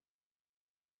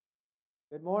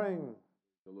Good morning.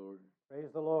 The Lord.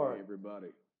 Praise the Hey, Lord.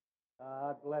 everybody.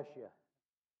 God bless you.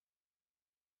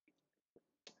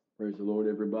 Praise the Lord,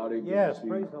 everybody. Yes, Good to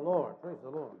praise see, the Lord. Praise the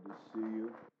Lord. good to see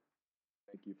you.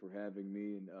 Thank you for having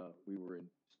me. And we were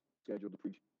scheduled to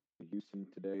preach in Houston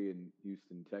today in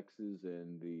Houston, Texas,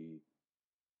 and the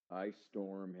ice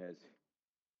storm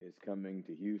is coming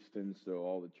to Houston, so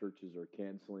all the churches are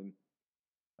canceling.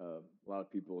 A lot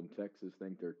of people in Texas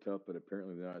think they're tough, but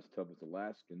apparently they're not as tough as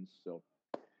Alaskans.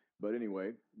 But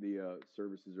anyway, the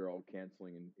services are all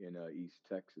canceling in East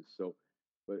Texas.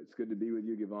 But it's good to be with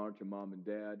you. Give honor to mom and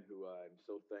dad, who I'm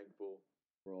so thankful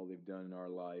for all they've done in our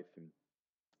life and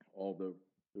all the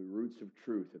roots of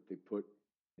truth that they put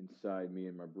inside me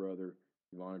and my brother.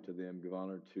 Give honor to them. Give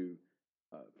honor to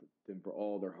them for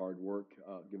all their hard work.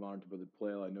 Give honor to Brother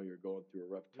Plail. I know you're going through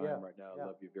a rough time Yeah, right now. I yeah,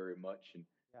 love you very much, and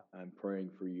yeah. I'm praying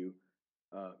for you.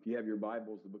 If you have your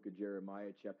Bibles, the book of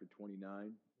Jeremiah, chapter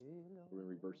 29. We're going to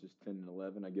read verses 10 and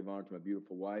 11. I give honor to my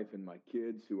beautiful wife and my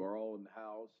kids who are all in the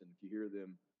house. And if you hear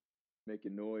them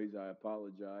making noise, I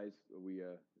apologize.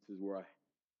 This is where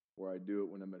I do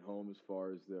it when I'm at home as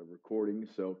far as the recording.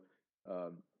 So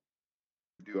um,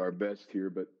 do our best here.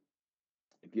 But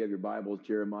if you have your Bibles,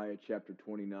 Jeremiah chapter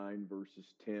 29, verses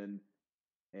 10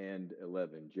 and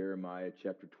 11. Jeremiah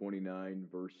chapter 29,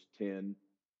 verse 10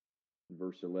 and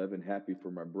verse 11. Happy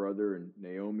for my brother and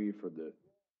Naomi for the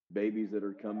babies that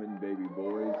are coming, baby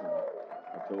boys. And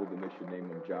I told them they should name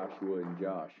them Joshua and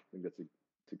Josh. I think it's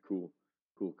a cool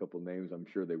couple names. I'm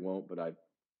sure they won't, but I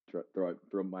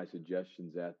throw my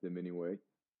suggestions at them anyway.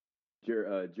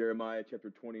 Jeremiah chapter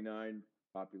 29,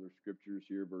 popular scriptures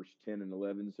here, verse 10 and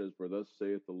 11 says, "For thus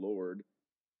saith the Lord,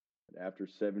 that after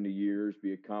 70 years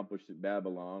be accomplished at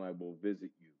Babylon, I will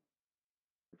visit you,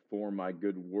 perform my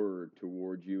good word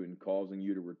toward you, in causing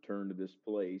you to return to this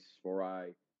place. For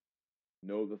I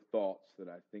know the thoughts that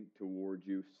I think toward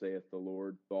you, saith the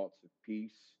Lord, thoughts of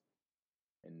peace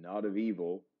and not of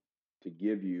evil, to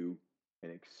give you an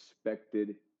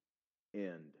expected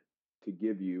end." To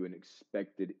give you an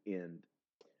expected end.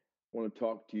 I want to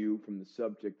talk to you from the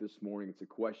subject this morning. It's a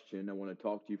question. I want to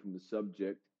talk to you from the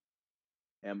subject,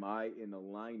 am I in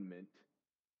alignment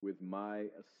with my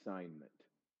assignment?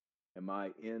 Am I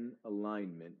in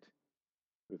alignment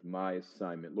with my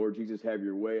assignment? Lord Jesus, have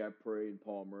your way, I pray. And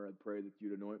Palmer, I pray that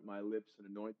you'd anoint my lips and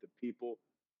anoint the people.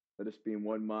 Let us be in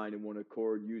one mind and one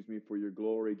accord. Use me for your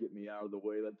glory. Get me out of the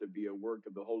way. Let there be a work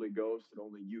of the Holy Ghost that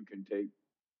only you can take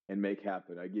and make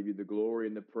happen. I give you the glory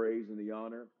and the praise and the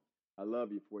honor. I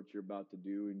love you for what you're about to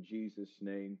do in Jesus'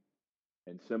 name.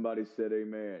 And somebody said,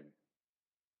 amen.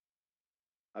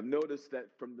 I've noticed that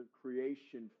from the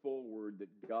creation forward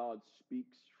that God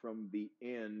speaks from the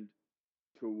end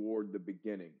toward the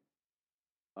beginning.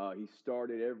 He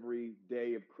started every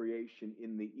day of creation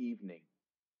in the evening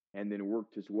and then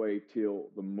worked his way till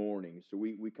the morning. So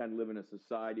we kind of live in a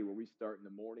society where we start in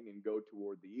the morning and go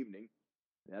toward the evening.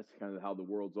 And that's kind of how the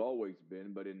world's always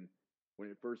been. But when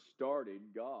it first started,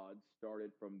 God started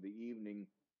from the evening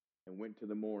and went to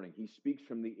the morning. He speaks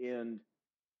from the end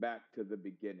back to the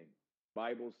beginning.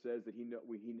 Bible says that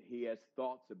he has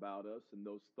thoughts about us, and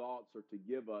those thoughts are to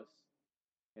give us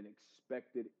an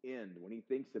expected end. When he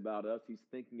thinks about us, he's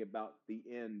thinking about the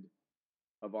end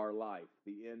of our life,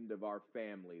 the end of our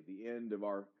family, the end of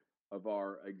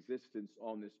our existence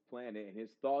on this planet. And his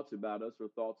thoughts about us are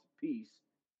thoughts of peace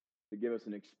to give us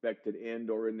an expected end.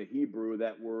 Or in the Hebrew,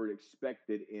 that word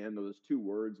expected end, those two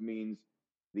words, means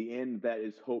the end that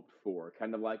is hoped for.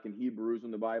 Kind of like in Hebrews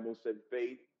when the Bible said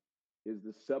faith is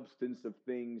the substance of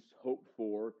things hoped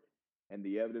for and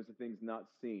the evidence of things not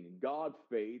seen. God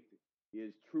faith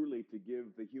is truly to give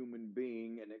the human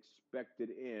being an expected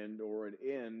end, or an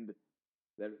end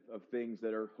of things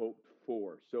that are hoped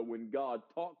for. So when God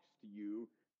talks to you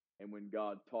and when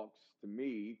God talks to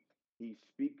me, he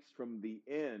speaks from the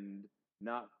end,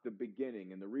 not the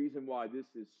beginning. And the reason why this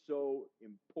is so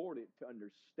important to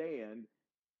understand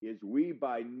is we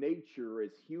by nature as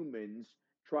humans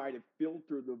try to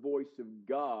filter the voice of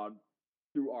God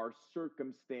through our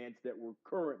circumstance that we're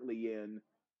currently in,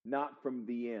 not from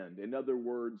the end. In other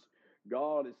words,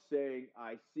 God is saying,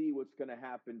 I see what's going to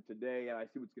happen today, and I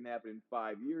see what's going to happen in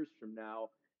 5 years from now.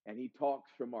 And he talks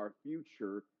from our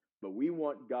future, but we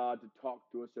want God to talk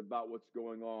to us about what's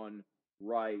going on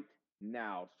right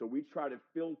now. So we try to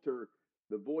filter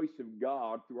the voice of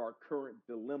God through our current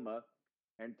dilemma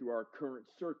and through our current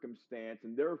circumstance.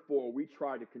 And therefore, we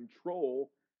try to control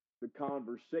the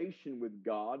conversation with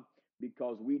God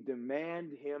because we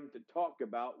demand him to talk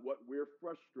about what we're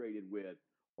frustrated with,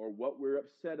 or what we're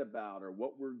upset about, or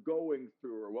what we're going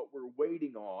through, or what we're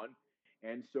waiting on.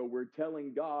 And so we're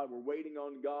telling God, we're waiting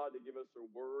on God to give us a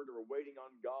word, or we're waiting on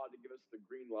God to give us the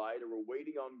green light, or we're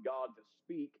waiting on God to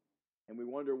speak. And we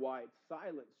wonder why it's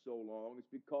silent so long. It's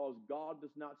because God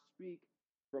does not speak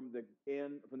from the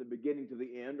end, from the beginning to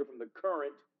the end, or from the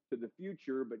current to the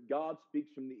future, but God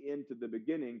speaks from the end to the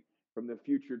beginning, from the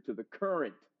future to the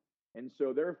current. And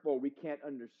so therefore we can't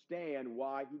understand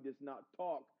why he does not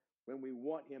talk when we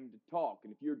want him to talk.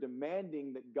 And if you're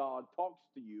demanding that God talks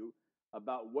to you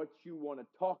about what you want to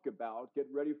talk about, get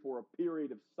ready for a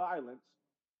period of silence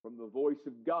from the voice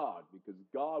of God, because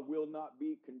God will not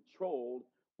be controlled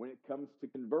when it comes to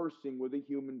conversing with a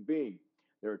human being.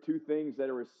 There are two things that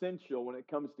are essential when it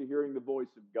comes to hearing the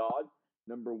voice of God.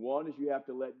 Number one is you have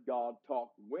to let God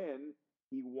talk when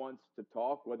he wants to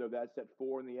talk, whether that's at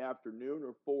 4 in the afternoon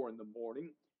or 4 in the morning.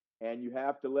 And you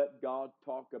have to let God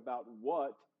talk about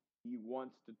what he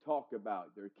wants to talk about.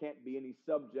 There can't be any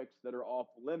subjects that are off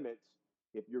limits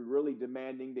if you're really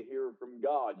demanding to hear from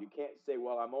God. You can't say,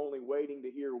 well, I'm only waiting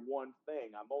to hear one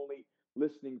thing. I'm only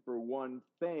listening for one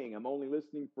thing. I'm only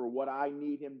listening for what I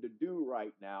need him to do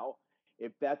right now.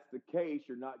 If that's the case,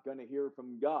 you're not going to hear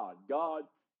from God. God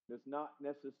does not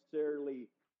necessarily,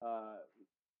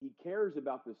 he cares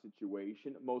about the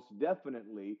situation, most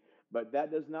definitely, but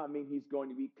that does not mean he's going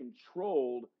to be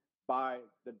controlled by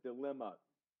the dilemma.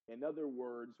 In other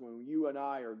words, when you and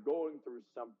I are going through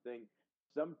something,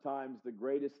 sometimes the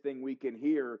greatest thing we can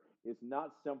hear is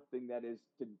not something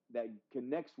that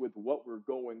connects with what we're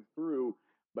going through,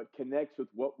 but connects with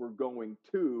what we're going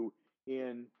to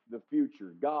in the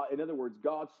future. God, in other words,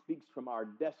 God speaks from our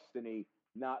destiny,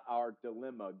 not our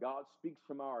dilemma. God speaks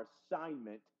from our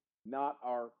assignment, not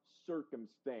our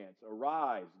circumstance.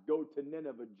 Arise, go to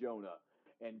Nineveh, Jonah,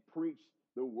 and preach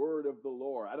the word of the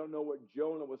Lord. I don't know what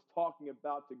Jonah was talking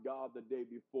about to God the day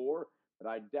before, but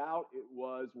I doubt it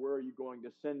was, where are you going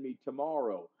to send me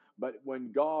tomorrow? But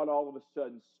when God all of a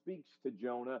sudden speaks to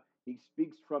Jonah, he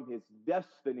speaks from his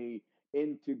destiny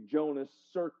into Jonah's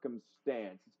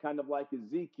circumstance. It's kind of like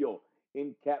Ezekiel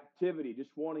in captivity, just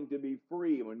wanting to be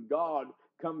free. When God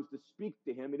comes to speak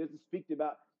to him, he doesn't speak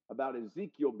about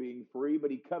Ezekiel being free,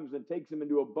 but he comes and takes him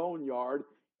into a boneyard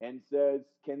and says,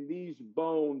 can these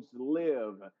bones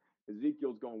live?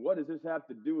 Ezekiel's going, what does this have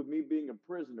to do with me being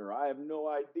a prisoner? I have no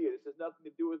idea. This has nothing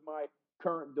to do with my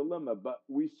current dilemma, but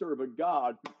we serve a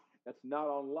God that's not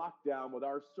on lockdown with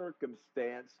our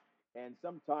circumstance. And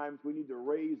sometimes we need to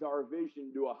raise our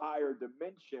vision to a higher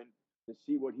dimension to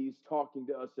see what he's talking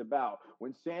to us about.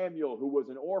 When Samuel, who was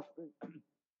an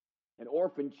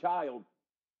orphan child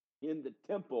in the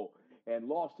temple, and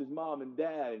lost his mom and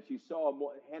dad, and she saw him,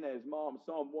 Hannah, his mom,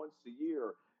 saw him once a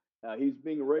year. He's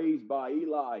being raised by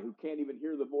Eli, who can't even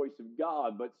hear the voice of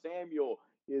God. But Samuel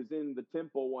is in the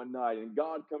temple one night, and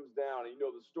God comes down, and you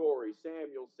know the story.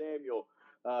 Samuel, Samuel.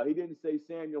 He didn't say,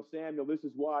 Samuel, Samuel, this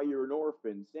is why you're an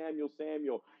orphan. Samuel,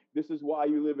 Samuel, this is why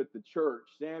you live at the church.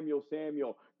 Samuel,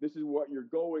 Samuel, this is what you're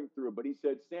going through. But he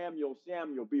said, Samuel,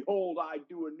 Samuel, behold, I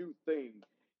do a new thing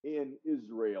in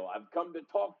Israel. I've come to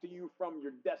talk to you from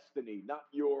your destiny, not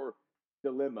your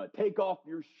dilemma. Take off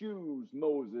your shoes,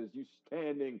 Moses, you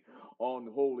standing on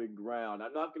holy ground.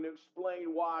 I'm not going to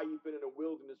explain why you've been in a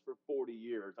wilderness for 40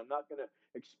 years. I'm not going to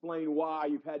explain why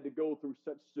you've had to go through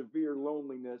such severe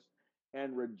loneliness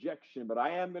and rejection, but I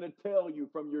am going to tell you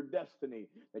from your destiny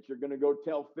that you're going to go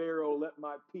tell Pharaoh, let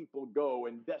my people go,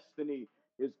 and destiny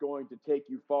is going to take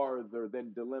you farther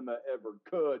than dilemma ever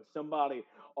could. Somebody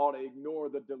ought to ignore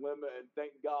the dilemma and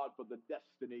thank God for the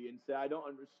destiny and say, I don't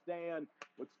understand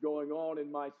what's going on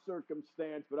in my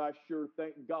circumstance, but I sure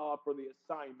thank God for the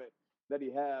assignment that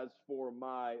he has for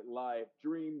my life.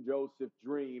 Dream, Joseph,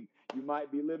 dream. You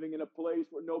might be living in a place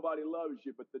where nobody loves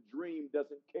you, but the dream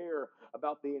doesn't care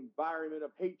about the environment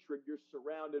of hatred you're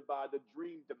surrounded by. The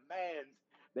dream demands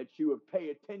that you pay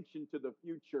attention to the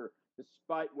future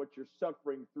despite what you're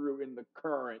suffering through in the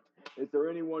current. Is there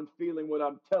anyone feeling what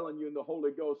I'm telling you in the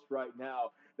Holy Ghost right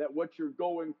now? That what you're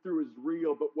going through is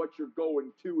real, but what you're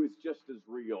going to is just as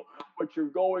real. What you're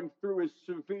going through is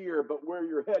severe, but where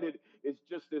you're headed is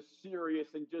just as serious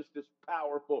and just as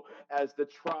powerful as the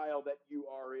trial that you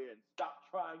are in. Stop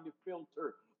trying to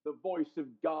filter the voice of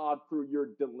God through your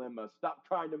dilemma. Stop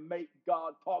trying to make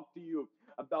God talk to you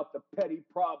about the petty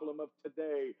problem of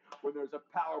today when there's a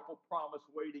powerful promise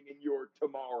waiting in your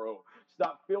tomorrow.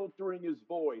 Stop filtering his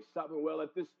voice. Stop, well,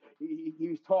 if this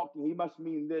he's talking, he must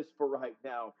mean this for right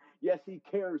now. Yes, he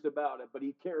cares about it, but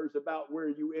he cares about where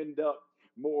you end up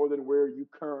more than where you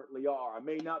currently are. I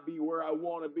may not be where I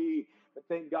want to be, but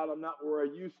thank God I'm not where I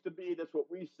used to be. That's what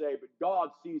we say. But God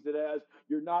sees it as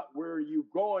you're not where you're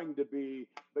going to be,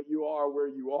 but you are where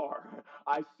you are.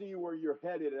 I see where you're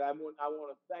headed, and I want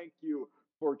to thank you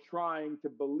for trying to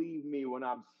believe me when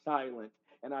I'm silent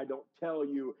and I don't tell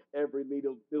you every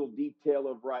little detail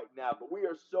of right now. But we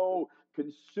are so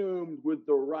consumed with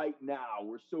the right now.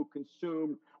 We're so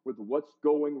consumed with what's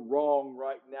going wrong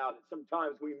right now that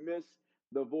sometimes we miss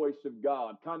the voice of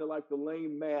God. Kind of like the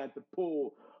lame man at the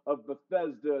pool of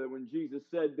Bethesda when Jesus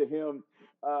said to him,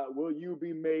 will you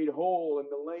be made whole? And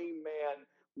the lame man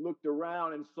looked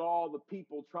around and saw the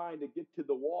people trying to get to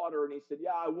the water, and he said,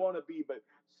 yeah, I want to be, but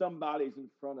somebody's in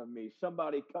front of me.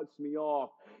 Somebody cuts me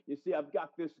off. You see, I've got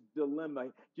this dilemma.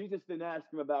 Jesus didn't ask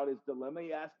him about his dilemma.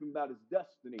 He asked him about his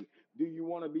destiny. Do you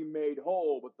want to be made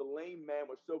whole? But the lame man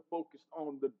was so focused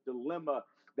on the dilemma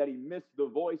that he missed the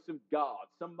voice of God.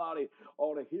 Somebody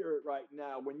ought to hear it right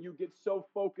now. When you get so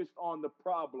focused on the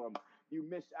problem, you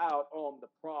miss out on the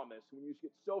promise. When you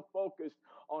get so focused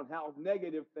on how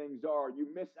negative things are, you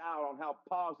miss out on how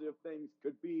positive things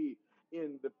could be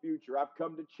in the future. I've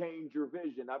come to change your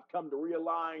vision. I've come to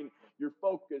realign your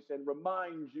focus and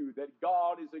remind you that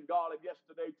God is a God of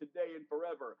yesterday, today, and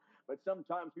forever. But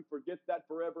sometimes we forget that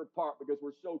forever part because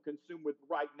we're so consumed with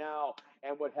right now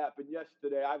and what happened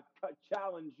yesterday. I've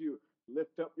challenged you.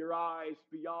 Lift up your eyes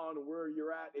beyond where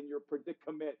you're at in your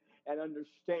predicament and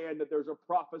understand that there's a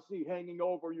prophecy hanging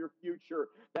over your future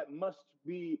that must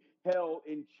be held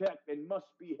in check and must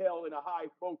be held in a high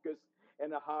focus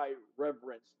and a high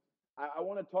reverence. I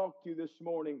want to talk to you this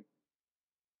morning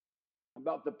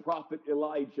about the prophet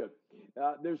Elijah.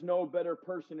 There's no better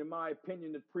person, in my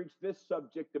opinion, to preach this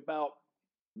subject about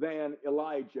than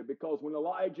Elijah, because when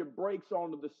Elijah breaks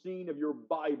onto the scene of your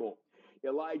Bible,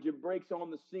 Elijah breaks on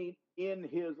the scene in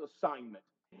his assignment.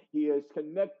 He is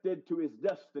connected to his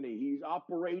destiny. He's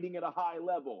operating at a high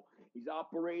level. He's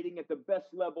operating at the best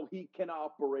level he can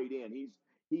operate in.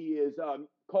 He is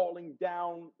calling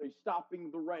down,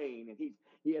 stopping the rain, and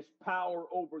he has power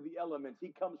over the elements.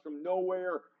 He comes from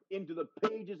nowhere into the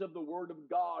pages of the Word of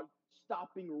God,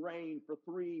 stopping rain for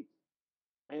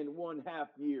 3.5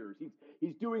 years.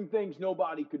 He's doing things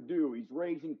nobody could do. He's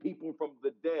raising people from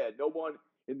the dead. No one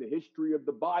in the history of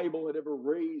the Bible had ever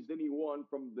raised anyone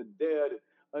from the dead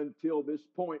until this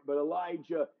point. But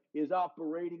Elijah is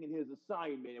operating in his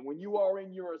assignment. And when you are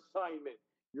in your assignment,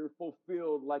 you're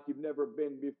fulfilled like you've never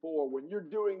been before. When you're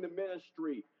doing the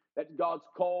ministry that God's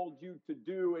called you to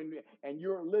do, and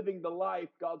you're living the life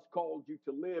God's called you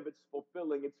to live, it's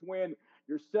fulfilling. It's when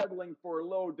you're settling for a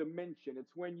low dimension.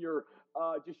 It's when you're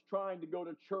just trying to go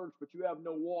to church, but you have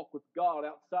no walk with God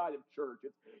outside of church.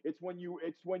 It's when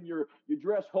you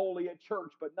dress holy at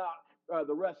church, but not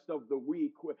the rest of the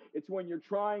week. It's when you're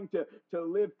trying to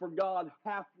live for God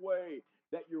halfway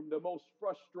that you're the most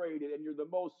frustrated and you're the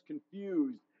most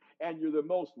confused and you're the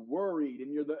most worried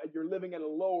and you're living at a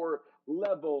lower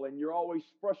level and you're always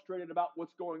frustrated about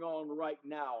what's going on right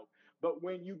now. But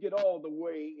when you get all the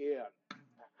way in,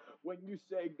 when you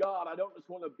say, God, I don't just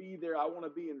want to be there, I want to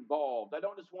be involved. I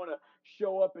don't just want to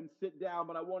show up and sit down,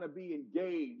 but I want to be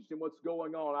engaged in what's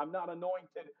going on. I'm not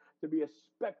anointed to be a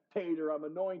spectator, I'm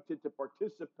anointed to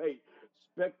participate.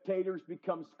 Spectators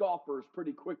become scoffers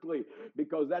pretty quickly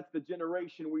because that's the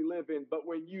generation we live in. But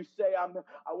when you say,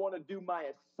 I want to do my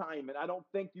assignment, I don't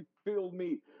think you filled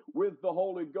me with the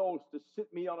Holy Ghost to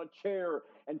sit me on a chair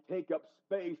and take up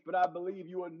space, but I believe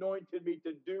you anointed me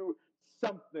to do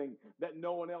something that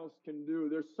no one else can do.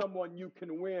 There's someone you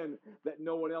can win that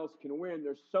no one else can win.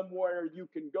 There's somewhere you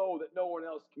can go that no one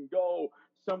else can go.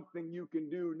 Something you can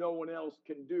do no one else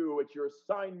can do. It's your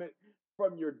assignment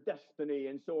from your destiny.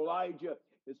 And so Elijah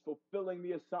is fulfilling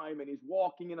the assignment. He's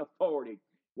walking in authority,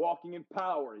 walking in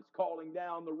power. He's calling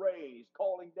down the rain. He's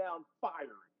calling down fire.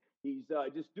 He's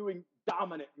just doing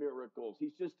dominant miracles.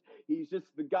 He's just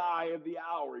the guy of the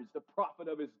hour. He's the prophet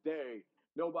of his day.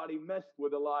 Nobody messed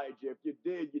with Elijah. If you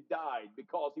did, you died,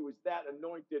 because he was that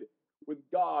anointed with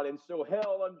God. And so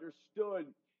hell understood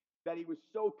that he was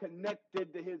so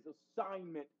connected to his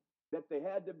assignment that they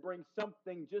had to bring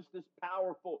something just as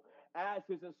powerful as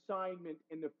his assignment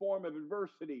in the form of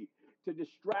adversity to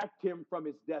distract him from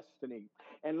his destiny.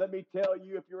 And let me tell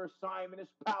you, if your assignment is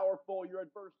powerful, your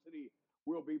adversity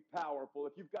will be powerful.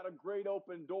 If you've got a great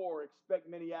open door, expect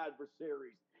many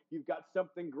adversaries. You've got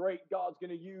something great God's going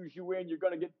to use you in. You're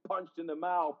going to get punched in the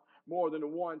mouth more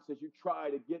than once as you try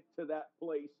to get to that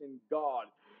place in God.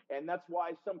 And that's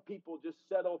why some people just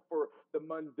settle for the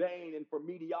mundane and for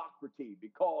mediocrity,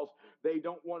 because they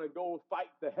don't want to go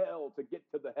fight the hell to get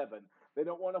to the heaven. They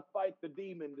don't want to fight the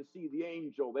demon to see the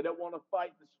angel. They don't want to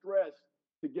fight the stress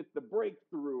to get the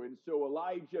breakthrough. And so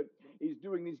Elijah, he's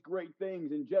doing these great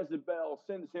things, and Jezebel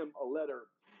sends him a letter.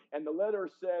 And the letter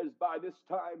says, by this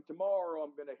time tomorrow,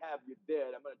 I'm going to have you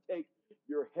dead. I'm going to take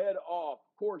your head off.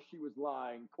 Of course, she was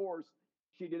lying. Of course,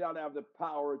 she did not have the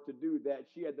power to do that.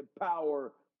 She had the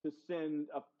power to send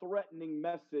a threatening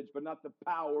message, but not the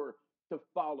power to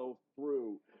follow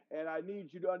through. And I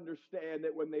need you to understand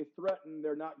that when they threaten,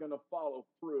 they're not going to follow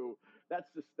through.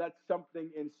 That's something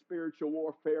in spiritual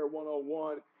warfare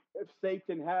 101. If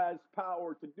Satan has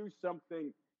power to do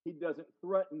something, he doesn't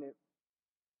threaten it.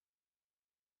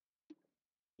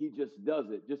 He just does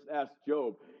it. Just ask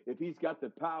Job. If he's got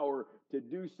the power to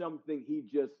do something, he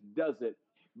just does it.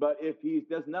 But if he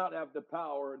does not have the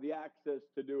power, the access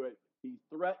to do it, he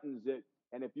threatens it.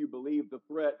 And if you believe the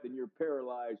threat, then you're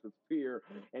paralyzed with fear.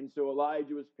 And so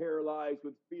Elijah was paralyzed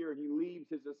with fear, and he leaves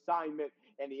his assignment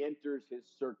and he enters his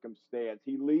circumstance.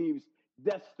 He leaves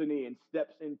destiny and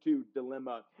steps into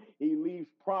dilemma. He leaves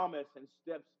promise and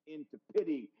steps into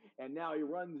pity. And now he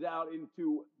runs out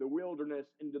into the wilderness,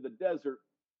 into the desert.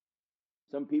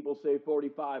 Some people say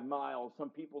 45 miles. Some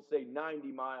people say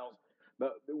 90 miles.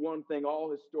 But the one thing all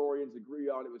historians agree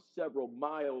on, it was several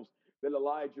miles that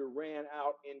Elijah ran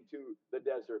out into the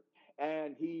desert.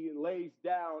 And he lays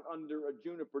down under a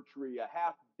juniper tree, a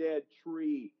half-dead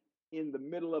tree in the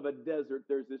middle of a desert.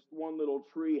 There's this one little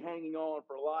tree hanging on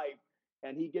for life.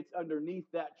 And he gets underneath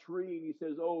that tree and he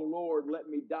says, oh, Lord, let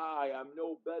me die. I'm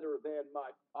no better than my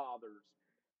fathers.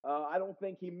 I don't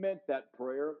think he meant that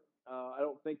prayer. I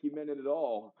don't think he meant it at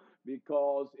all,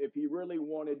 because if he really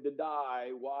wanted to die,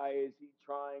 why is he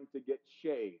trying to get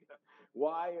shade?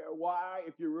 Why,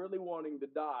 if you're really wanting to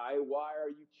die, why are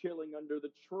you chilling under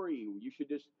the tree? You should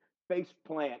just face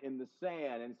plant in the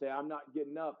sand and say, I'm not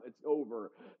getting up, it's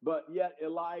over. But yet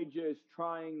Elijah is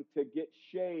trying to get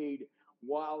shade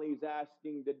while he's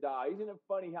asking to die. Isn't it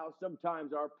funny how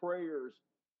sometimes our prayers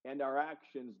and our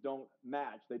actions don't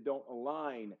match, they don't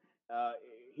align? Uh,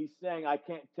 he's saying, I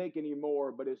can't take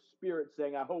anymore, but his spirit's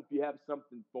saying, I hope you have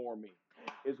something for me.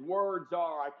 His words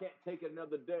are, I can't take it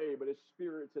another day, but his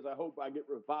spirit says, I hope I get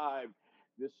revived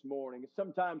this morning.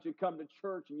 Sometimes you come to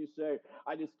church and you say,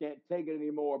 I just can't take it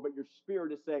anymore, but your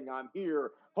spirit is saying, I'm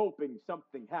here hoping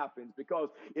something happens, because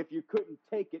if you couldn't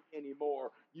take it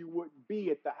anymore, you wouldn't be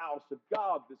at the house of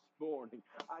God this morning.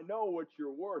 I know what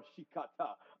your words, shikata,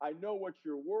 I know what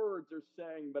your words are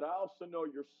saying, but I also know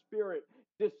your spirit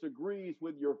disagrees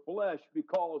with your flesh,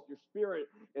 because your spirit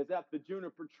is at the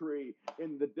juniper tree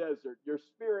in the desert. Your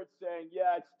spirit's saying,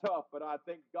 yeah, it's tough, but I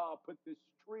think God put this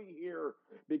tree here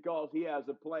because he has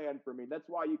a plan for me. That's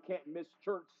why you can't miss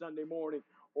church Sunday morning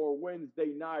or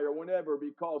Wednesday night or whenever,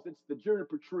 because it's the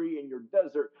juniper tree in your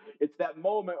desert. It's that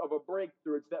moment of a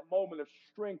breakthrough. It's that moment of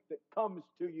strength that comes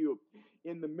to you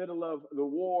in the middle of the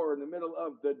war, in the middle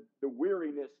of the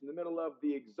weariness, in the middle of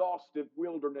the exhaustive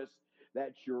wilderness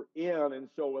that you're in. And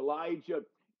so Elijah,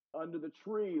 under the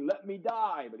tree, let me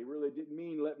die. But he really didn't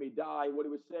mean let me die. What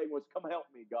he was saying was, come help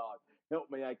me, God.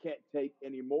 Help me. I can't take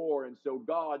any more. And so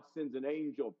God sends an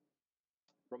angel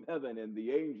from heaven, and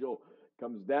the angel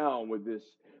comes down with this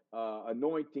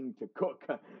anointing to cook.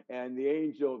 And the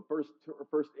angel,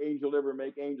 first angel to ever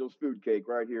make angel's food cake,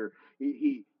 right here.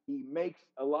 He makes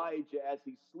Elijah, as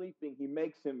he's sleeping, he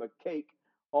makes him a cake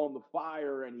on the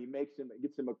fire, and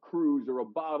gets him a cruse or a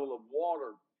bottle of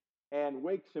water, and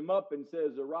wakes him up and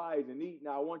says, arise and eat.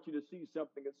 Now I want you to see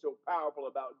something that's so powerful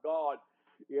about God.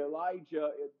 Elijah,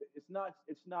 it's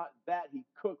not that he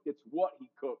cooked, it's what he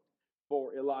cooked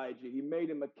for Elijah. He made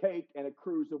him a cake and a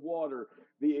cruse of water,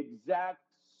 the exact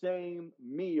same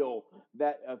meal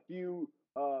that a few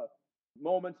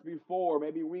moments before,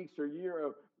 maybe weeks or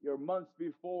or months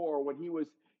before, when he was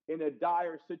in a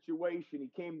dire situation, he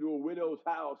came to a widow's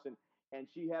house, and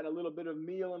she had a little bit of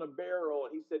meal in a barrel,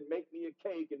 and he said, make me a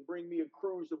cake and bring me a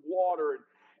cruse of water.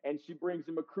 And she brings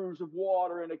him a cruse of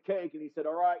water and a cake, and he said,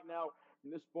 all right, now from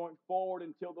this point forward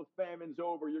until the famine's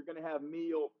over, you're going to have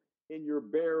meal in your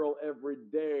barrel every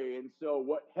day. And so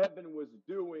what heaven was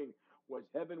doing was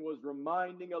heaven was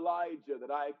reminding Elijah that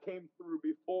I came through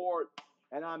before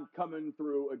and I'm coming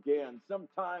through again.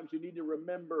 Sometimes you need to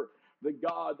remember the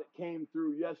God that came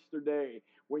through yesterday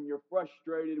when you're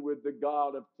frustrated with the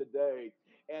God of today.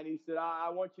 And he said, I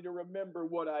want you to remember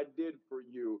what I did for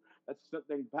you. That's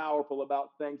something powerful about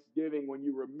Thanksgiving, when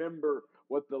you remember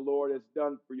what the Lord has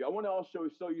done for you. I want to also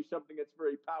show you something that's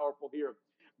very powerful here,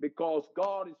 because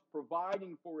God is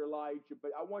providing for Elijah.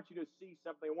 But I want you to see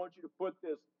something. I want you to put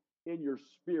this in your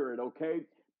spirit, okay?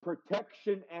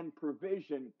 Protection and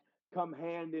provision come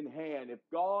hand in hand. If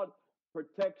God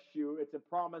protects you, it's a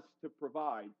promise to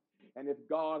provide. And if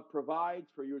God provides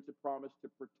for you, it's a promise to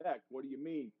protect. What do you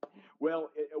mean?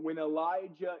 Well, when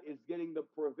Elijah is getting the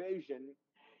provision,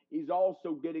 he's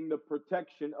also getting the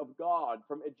protection of God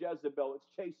from Jezebel. It's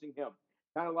chasing him.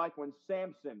 Kind of like when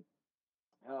Samson,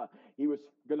 he was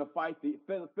going to fight the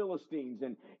Philistines,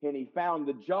 and he found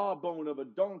the jawbone of a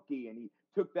donkey, and he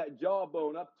took that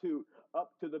jawbone up to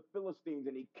the Philistines,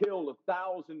 and he killed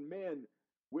 1,000 men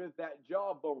with that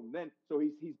jawbone. Then, so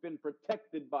he's been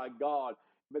protected by God.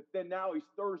 But then now he's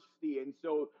thirsty, and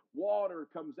so water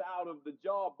comes out of the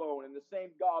jawbone, and the same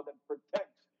God that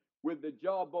protects with the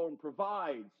jawbone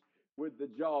provides with the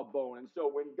jawbone. And so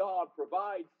when God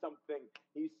provides something,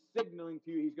 he's signaling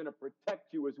to you he's going to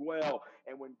protect you as well.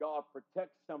 And when God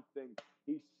protects something,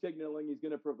 he's signaling he's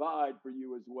going to provide for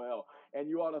you as well. And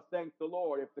you ought to thank the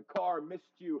Lord. If the car missed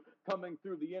you coming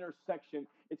through the intersection,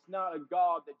 it's not a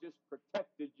God that just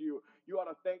protected you. You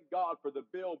ought to thank God for the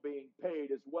bill being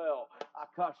paid as well.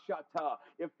 Akashata.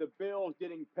 If the bill's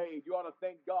getting paid, you ought to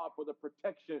thank God for the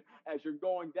protection as you're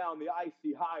going down the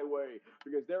icy highway,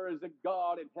 because there is a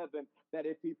God in heaven that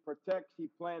if he protects, he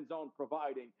plans on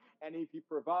providing. And if he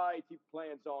provides, he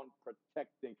plans on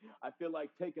protecting. I feel like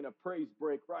taking a praise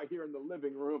break right here in the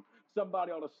living room.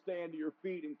 Somebody ought to stand to your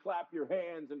feet and clap your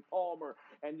hands and palmer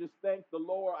and just thank the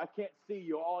Lord. I can't see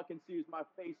you. All I can see is my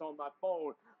face on my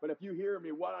phone. But if you hear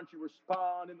me, why don't you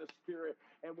respond in the spirit,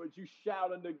 and would you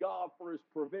shout unto God for his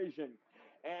provision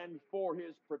and for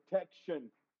his protection?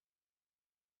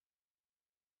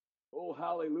 Oh,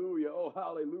 hallelujah. Oh,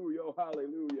 hallelujah. Oh,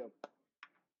 hallelujah.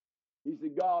 He's a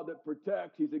God that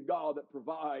protects. He's a God that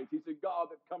provides. He's a God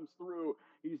that comes through.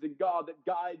 He's a God that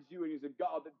guides you, and he's a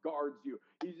God that guards you.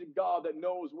 He's a God that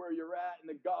knows where you're at, and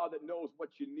a God that knows what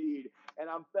you need. And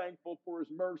I'm thankful for his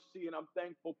mercy, and I'm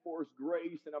thankful for his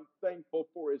grace, and I'm thankful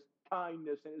for his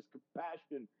kindness and his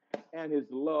compassion and his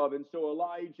love. And so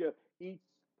Elijah eats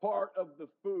part of the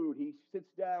food. He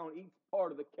sits down, eats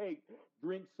part of the cake,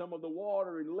 drinks some of the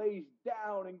water, and lays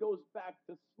down and goes back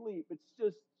to sleep. It's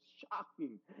just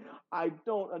shocking. I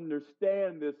don't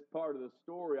understand this part of the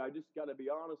story. I just got to be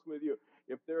honest with you.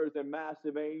 If there's a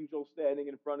massive angel standing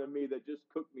in front of me that just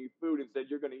cooked me food and said,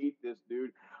 "You're going to eat this,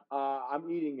 dude,"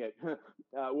 I'm eating it.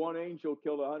 One angel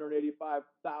killed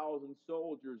 185,000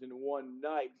 soldiers in one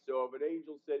night. So if an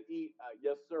angel said, "Eat,"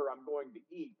 yes, sir, I'm going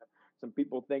to eat. Some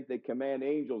people think they command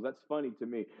angels. That's funny to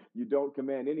me. You don't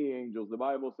command any angels. The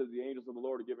Bible says the angels of the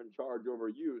Lord are given charge over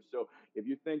you. So if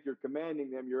you think you're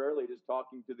commanding them, you're really just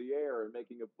talking to the air and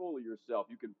making a fool of yourself.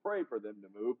 You can pray for them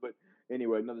to move, but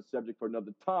anyway, another subject for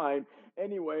another time.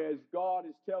 Anyway, as God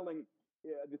is telling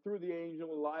through the angel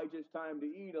Elijah, it's time to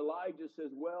eat. Elijah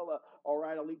says, "Well, all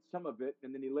right, I'll eat some of it."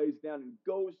 And then he lays down and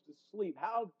goes to sleep.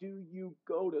 How do you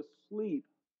go to sleep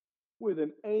with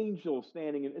an angel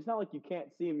standing in? It's not like you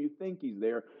can't see him. You think he's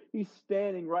there. He's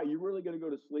standing right. You really going to go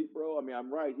to sleep, bro? I mean,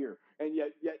 I'm right here. And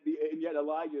yet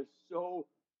Elijah is so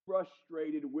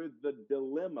frustrated with the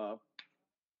dilemma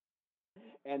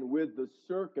and with the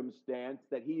circumstance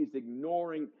that he is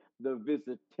ignoring the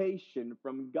visitation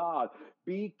from God.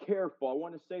 Be careful. I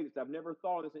want to say this. I've never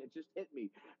thought of this, and it just hit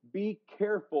me. Be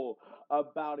careful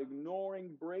about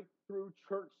ignoring breakthrough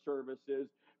church services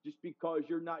just because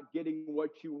you're not getting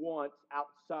what you want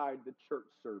outside the church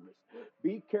service.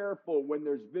 Be careful when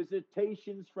there's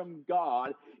visitations from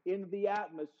God in the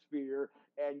atmosphere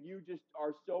and you just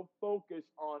are so focused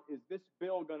on, is this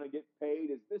bill going to get paid?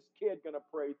 Is this kid going to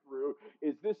pray through?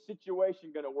 Is this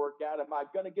situation going to work out? Am I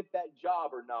going to get that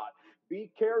job or not?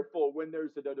 Be careful when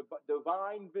there's a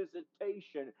divine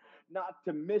visitation not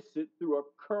to miss it through a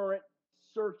current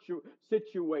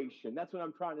situation. That's what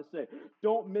I'm trying to say.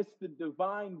 Don't miss the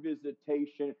divine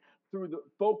visitation through the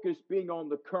focus being on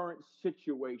the current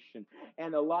situation.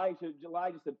 And Elijah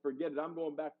said, "Forget it. I'm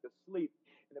going back to sleep."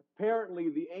 And apparently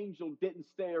the angel didn't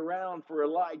stay around for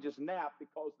Elijah's nap,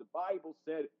 because the Bible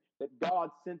said that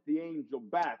God sent the angel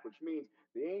back, which means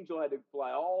the angel had to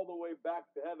fly all the way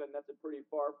back to heaven. That's a pretty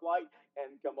far flight,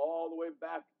 and come all the way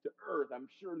back to earth. I'm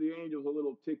sure the angel's a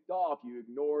little ticked off. You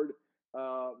ignored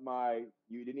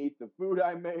you didn't eat the food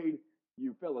I made.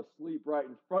 You fell asleep right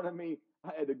in front of me.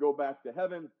 I had to go back to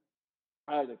heaven.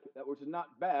 Which is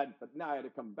not bad, but now I had to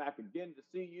come back again to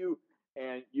see you.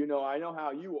 And I know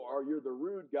how you are. You're the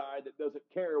rude guy that doesn't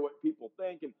care what people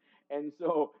think. And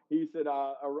so he said,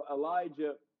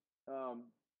 Elijah,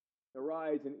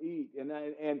 arise and eat.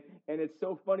 And it's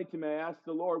so funny to me. I asked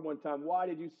the Lord one time, "Why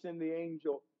did you send the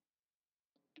angel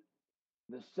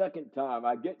the second time?"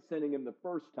 I get sending him the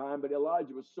first time, but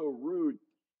Elijah was so rude.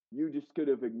 You just could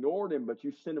have ignored him, but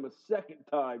you sent him a second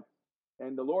time.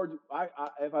 And the Lord,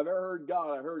 if I've ever heard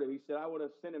God, I heard it. He said, "I would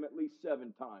have sent him at least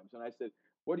 7 times." And I said,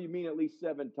 What do you mean at least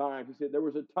 7 times? He said, there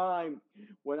was a time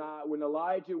when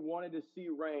Elijah wanted to see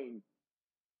rain,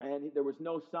 and there was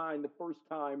no sign the first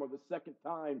time or the second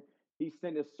time he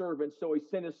sent his servant. So he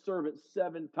sent his servant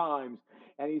 7 times.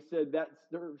 And he said that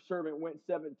servant went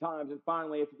 7 times. And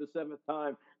finally, after the seventh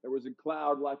time, there was a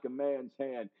cloud like a man's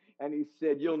hand. And he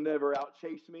said, you'll never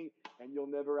outchase me, and you'll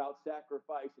never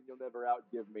out-sacrifice, and you'll never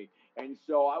outgive me. And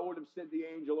so I would have sent the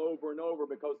angel over and over,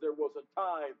 because there was a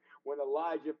time when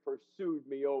Elijah pursued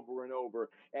me over and over.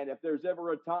 And if there's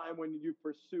ever a time when you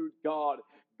pursued God,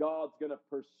 God's going to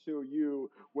pursue you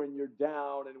when you're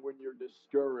down and when you're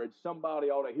discouraged.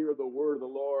 Somebody ought to hear the word of the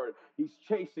Lord. He's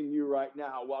chasing you right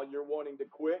now while you're wanting to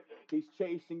quit. He's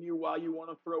chasing you while you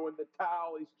want to throw in the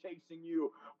towel. He's chasing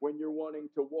you when you're wanting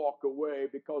to walk away,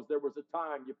 because there was a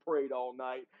time you prayed all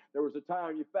night. There was a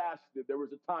time you fasted. There was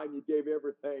a time you gave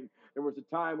everything. There was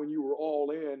a time when you were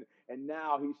all in, and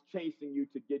now he's chasing you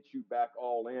to get you back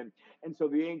all in. And so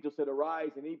the angel said,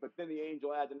 arise and eat. But then the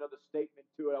angel adds another statement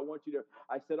to it.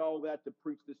 I said all that to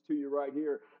preach this to you right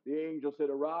here. The angel said,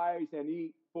 arise and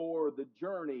eat, for the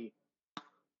journey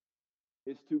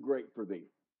is too great for thee.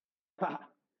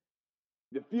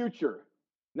 The future,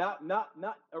 not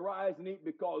arise and eat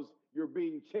because you're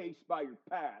being chased by your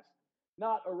past.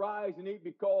 Not arise and eat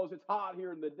because it's hot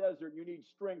here in the desert and you need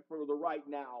strength for the right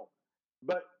now.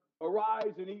 But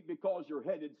arise and eat because you're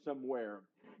headed somewhere.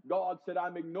 God said,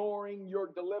 I'm ignoring your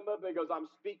dilemma because I'm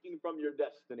speaking from your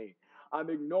destiny. I'm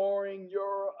ignoring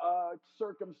your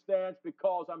circumstance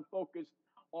because I'm focused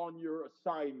on your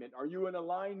assignment. Are you in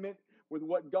alignment with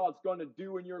what God's going to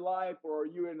do in your life, or are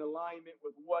you in alignment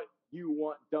with what you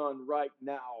want done right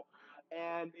now?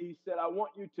 And he said, I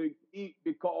want you to eat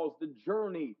because the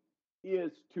journey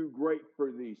is too great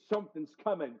for thee. Something's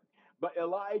coming. But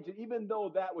Elijah, even though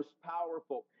that was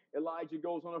powerful, Elijah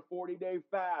goes on a 40-day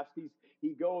fast.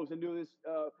 He goes into this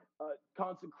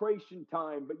consecration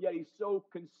time, but yet he's so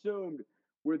consumed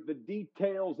with the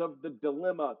details of the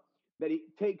dilemma that he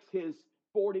takes his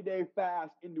 40-day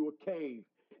fast into a cave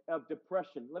of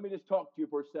depression. Let me just talk to you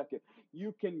for a second.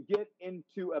 You can get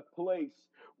into a place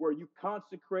where you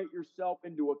consecrate yourself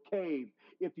into a cave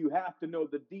if you have to know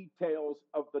the details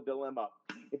of the dilemma.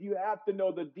 If you have to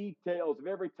know the details of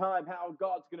every time how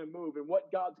God's going to move and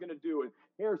what God's going to do, and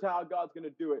here's how God's going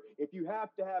to do it. If you have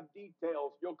to have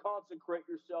details, you'll consecrate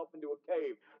yourself into a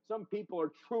cave. Some people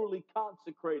are truly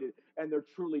consecrated and they're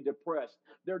truly depressed.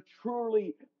 They're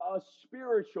truly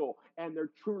spiritual and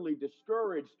they're truly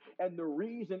discouraged. And the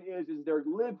reason is they're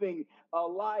living a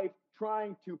life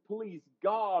trying to please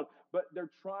God, but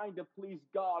they're trying to please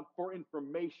God for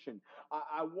information.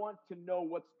 I want to know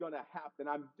what's going to happen.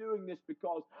 I'm doing this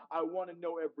because I want to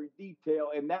know every detail.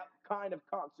 And that kind of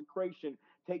consecration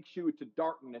takes you to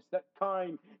darkness. That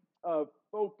kind of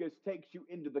focus takes you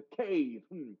into the cave.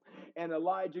 And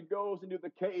Elijah goes into the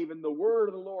cave, and the word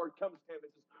of the Lord comes to him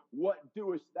and says, what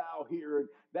doest thou here? And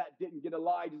that didn't get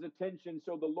Elijah's attention,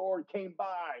 so the Lord came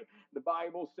by. The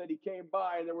Bible said he came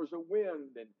by, and there was a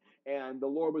wind, and the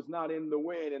Lord was not in the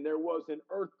wind, and there was an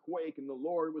earthquake, and the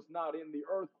Lord was not in the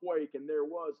earthquake, and there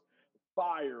was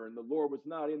fire, and the Lord was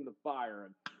not in the fire.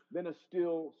 And then a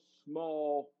still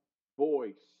small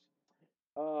voice.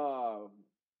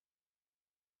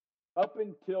 Up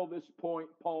until this point,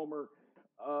 Palmer,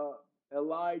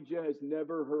 Elijah has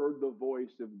never heard the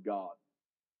voice of God.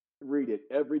 Read it.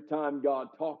 Every time God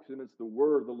talks to him, it's the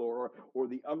word of the Lord, or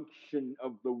the unction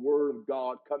of the word of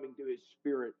God coming to his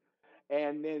spirit.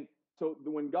 And then, so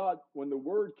when the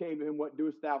word came to him, what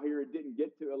doest thou here? It didn't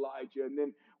get to Elijah. And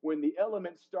then when the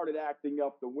elements started acting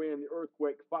up, the wind, the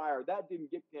earthquake, fire, that didn't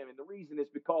get to him. And the reason is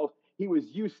because he was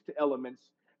used to elements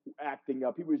acting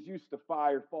up. He was used to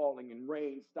fire falling and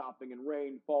rain stopping and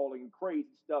rain falling and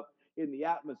crazy stuff in the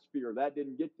atmosphere. That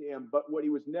didn't get to him. But what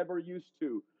he was never used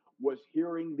to was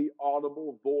hearing the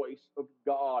audible voice of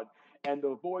God. And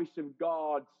the voice of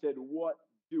God said, what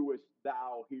doest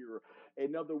thou here?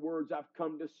 In other words, I've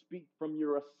come to speak from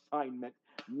your assignment,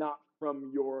 not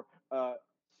from your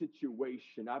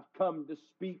situation. I've come to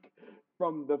speak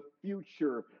from the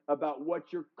future about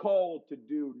what you're called to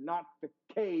do, not the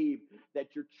cave that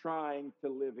you're trying to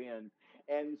live in.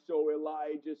 And so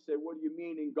Elijah said, what do you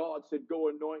mean? And God said, go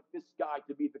anoint this guy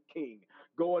to be the king.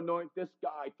 Go anoint this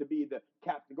guy to be the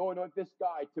captain. Go anoint this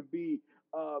guy to be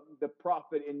the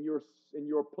prophet in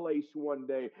your place one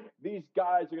day. These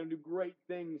guys are going to do great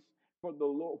things for the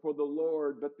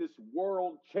Lord, but this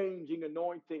world-changing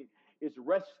anointing is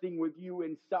resting with you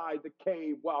inside the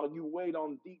cave while you wait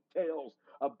on details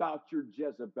about your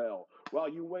Jezebel. While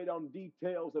you wait on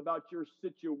details about your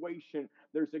situation,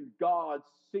 there's a God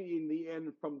seeing the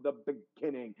end from the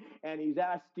beginning. And He's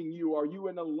asking you, are you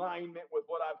in alignment with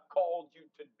what I've called you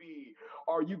to be?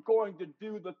 Are you going to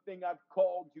do the thing I've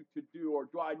called you to do? Or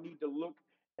do I need to look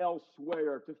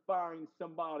elsewhere to find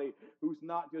somebody who's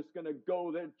not just going to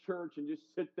go to church and just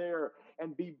sit there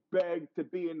and be begged to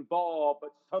be involved,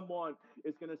 but someone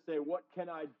is going to say, what can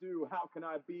I do? How can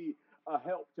I be a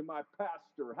help to my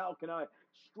pastor? How can I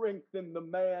strengthen the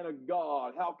man of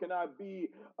God? How can I be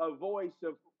a voice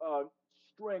of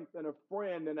strength and a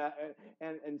friend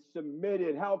and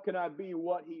submitted? How can I be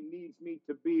what he needs me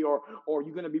to be? Or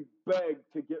you're going to be begged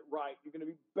to get right. You're going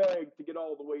to be begged to get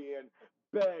all the way in,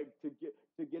 begged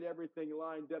to get everything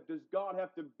lined up. Does God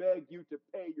have to beg you to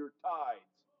pay your tithes?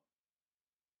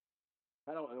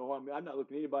 I don't know. I'm not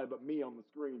looking at anybody but me on the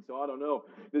screen, so I don't know.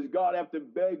 Does God have to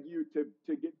beg you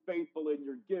to get faithful in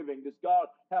your giving? Does God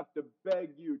have to beg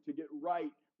you to get right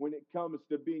when it comes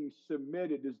to being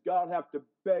submitted? Does God have to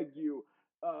beg you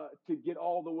to get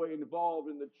all the way involved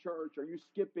in the church? Are you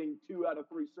skipping 2 out of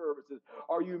 3 services?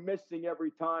 Are you missing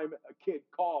every time a kid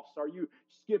coughs? Are you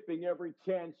skipping every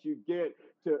chance you get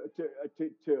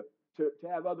to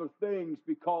have other things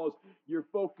because you're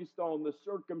focused on the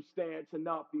circumstance and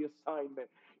not the assignment?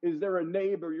 Is there a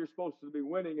neighbor you're supposed to be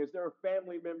winning? Is there a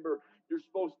family member you're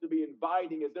supposed to be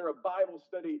inviting? Is there a Bible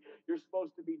study you're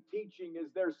supposed to be teaching? Is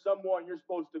there someone you're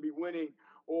supposed to be winning?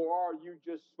 Or are you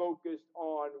just focused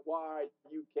on why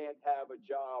you can't have a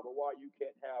job or why you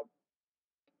can't have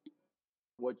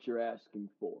what you're asking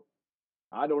for?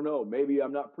 I don't know. Maybe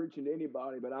I'm not preaching to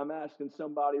anybody, but I'm asking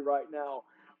somebody right now,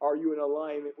 are you in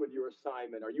alignment with your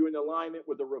assignment? Are you in alignment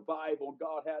with the revival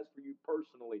God has for you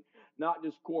personally, not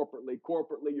just corporately?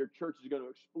 Corporately, your church is going to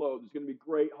explode. There's going to be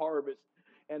great harvest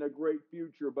and a great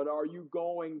future, but are you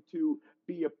going to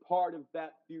be a part of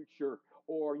that future,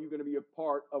 or are you going to be a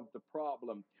part of the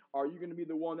problem? Are you going to be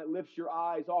the one that lifts your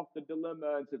eyes off the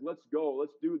dilemma and says, let's go,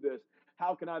 let's do this?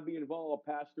 How can I be involved,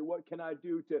 Pastor? What can I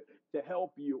do to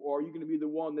help you? Or are you going to be the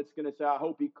one that's going to say, I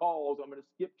hope he calls. I'm going to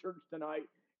skip church tonight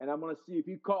and I'm going to see if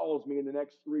he calls me in the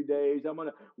next 3 days. I'm going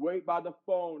to wait by the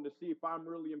phone to see if I'm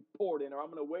really important, or I'm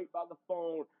going to wait by the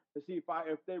phone to see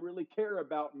if they really care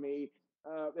about me.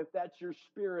 If that's your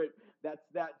spirit, that's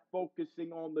that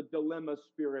focusing on the dilemma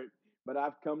spirit. But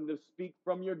I've come to speak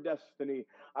from your destiny.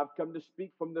 I've come to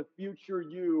speak from the future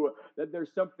you, that there's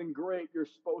something great you're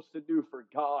supposed to do for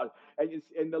God.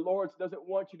 And the Lord doesn't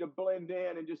want you to blend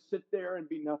in and just sit there and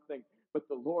be nothing. But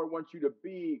the Lord wants you to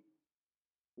be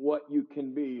what you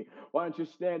can be. Why don't you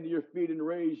stand to your feet and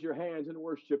raise your hands and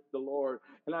worship the Lord?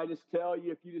 And I just tell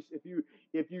you,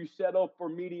 if you settle for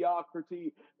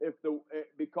mediocrity,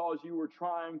 because you were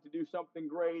trying to do something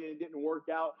great and it didn't work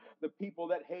out, the people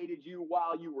that hated you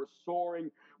while you were soaring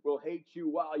will hate you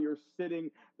while you're sitting.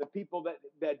 The people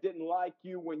that didn't like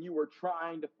you when you were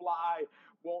trying to fly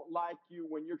won't like you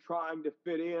when you're trying to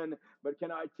fit in. But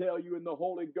can I tell you in the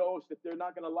Holy Ghost, if they're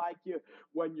not going to like you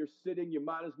when you're sitting, you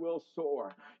might as well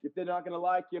soar. If they're not going to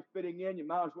like you fitting in, you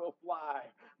might as well fly.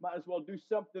 Might as well do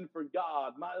something for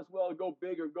God. Might as well go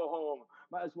big or go home.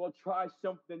 Might as well try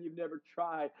something you've never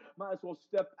tried. Might as well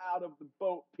step out of the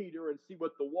boat, Peter, and see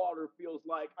what the water feels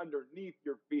like underneath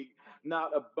your feet, not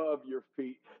above your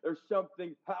feet. There's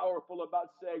something powerful about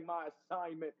saying my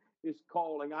assignment is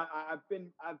calling. I've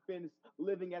been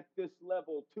living at this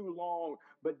level too long,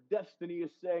 but destiny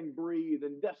is saying breathe,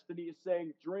 and destiny is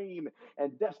saying dream,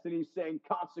 and destiny is saying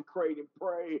consecrate and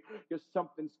pray, because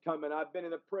something's coming. I've been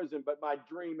in a prison, but my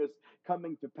dream is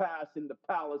coming to pass in the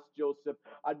palace, Joseph.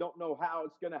 I don't know how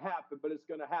it's going to happen, but it's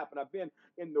going to happen. I've been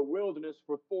in the wilderness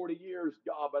for 40 years,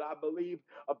 God, but I believe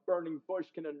a burning bush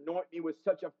can anoint me with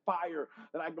such a fire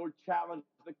that I go challenge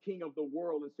the king of the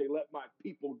world and say, let my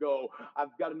people go.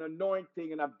 I've got an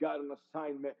anointing and I've got an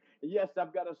assignment. Yes,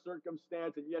 I've got a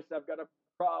circumstance, and yes, I've got a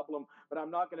problem, but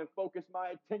I'm not going to focus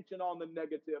my attention on the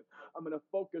negative. I'm going to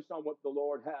focus on what the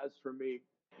Lord has for me.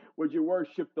 Would you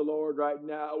worship the Lord right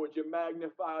now? Would you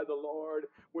magnify the Lord?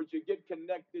 Would you get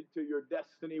connected to your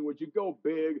destiny? Would you go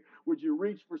big? Would you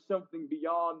reach for something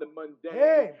beyond the mundane?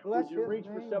 Hey, bless Would you his reach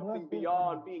for name, something bless his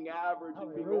beyond name. being average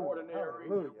and being Hallelujah, ordinary?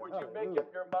 hallelujah, Would you make hallelujah.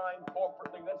 up your mind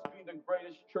corporately? Let's be the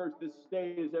greatest church this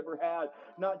state has ever had.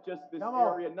 Not just this Come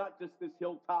on, area, not just this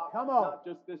hilltop, come on, not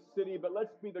just this city, but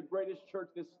let's be the greatest church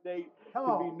this state come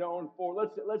can be on. known for.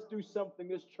 Let's do something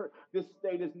this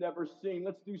state has never seen.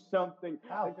 Let's do something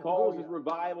that causes Hallelujah.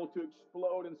 revival to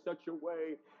explode in such a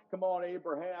way. Come on,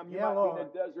 Abraham. You Yeah, might be in Lord.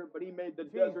 the desert, but he made the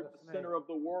Jesus' desert the name. center of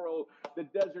the world. The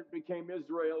desert became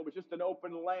Israel. It was just an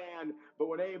open land. But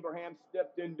when Abraham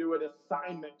stepped into it,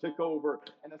 assignment took over.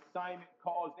 An assignment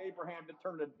caused Abraham to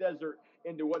turn a desert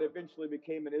into what eventually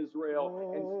became an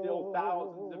Israel. And still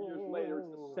thousands of years later,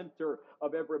 it's the center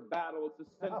of every battle. It's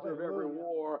the center of every Hallelujah.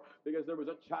 war, because there was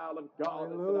a child of God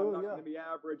that said, I'm not Hallelujah. going to be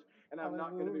average, and I'm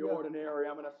not going to be Hallelujah. ordinary.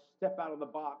 I'm going to step out of the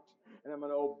box, and I'm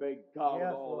going to obey God with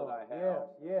Yes, all that Lord. I have.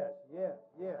 Yes, yes,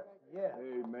 yes, yes, yes.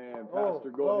 Amen. Oh, Pastor,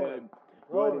 go glory. ahead.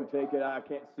 Go ahead Glory. and take it. I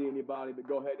can't see anybody, but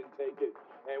go ahead and take it.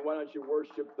 And why don't you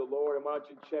worship the Lord? And why don't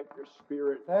you check your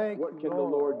spirit? Thank What you, can the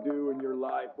Lord. Lord do in your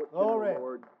life? What can Glory. the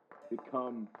Lord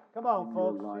become Come on, in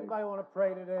your folks. life? Anybody want to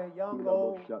pray today? Young,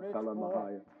 old, rich,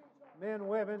 poor, men,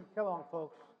 women. Come on,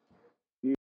 folks.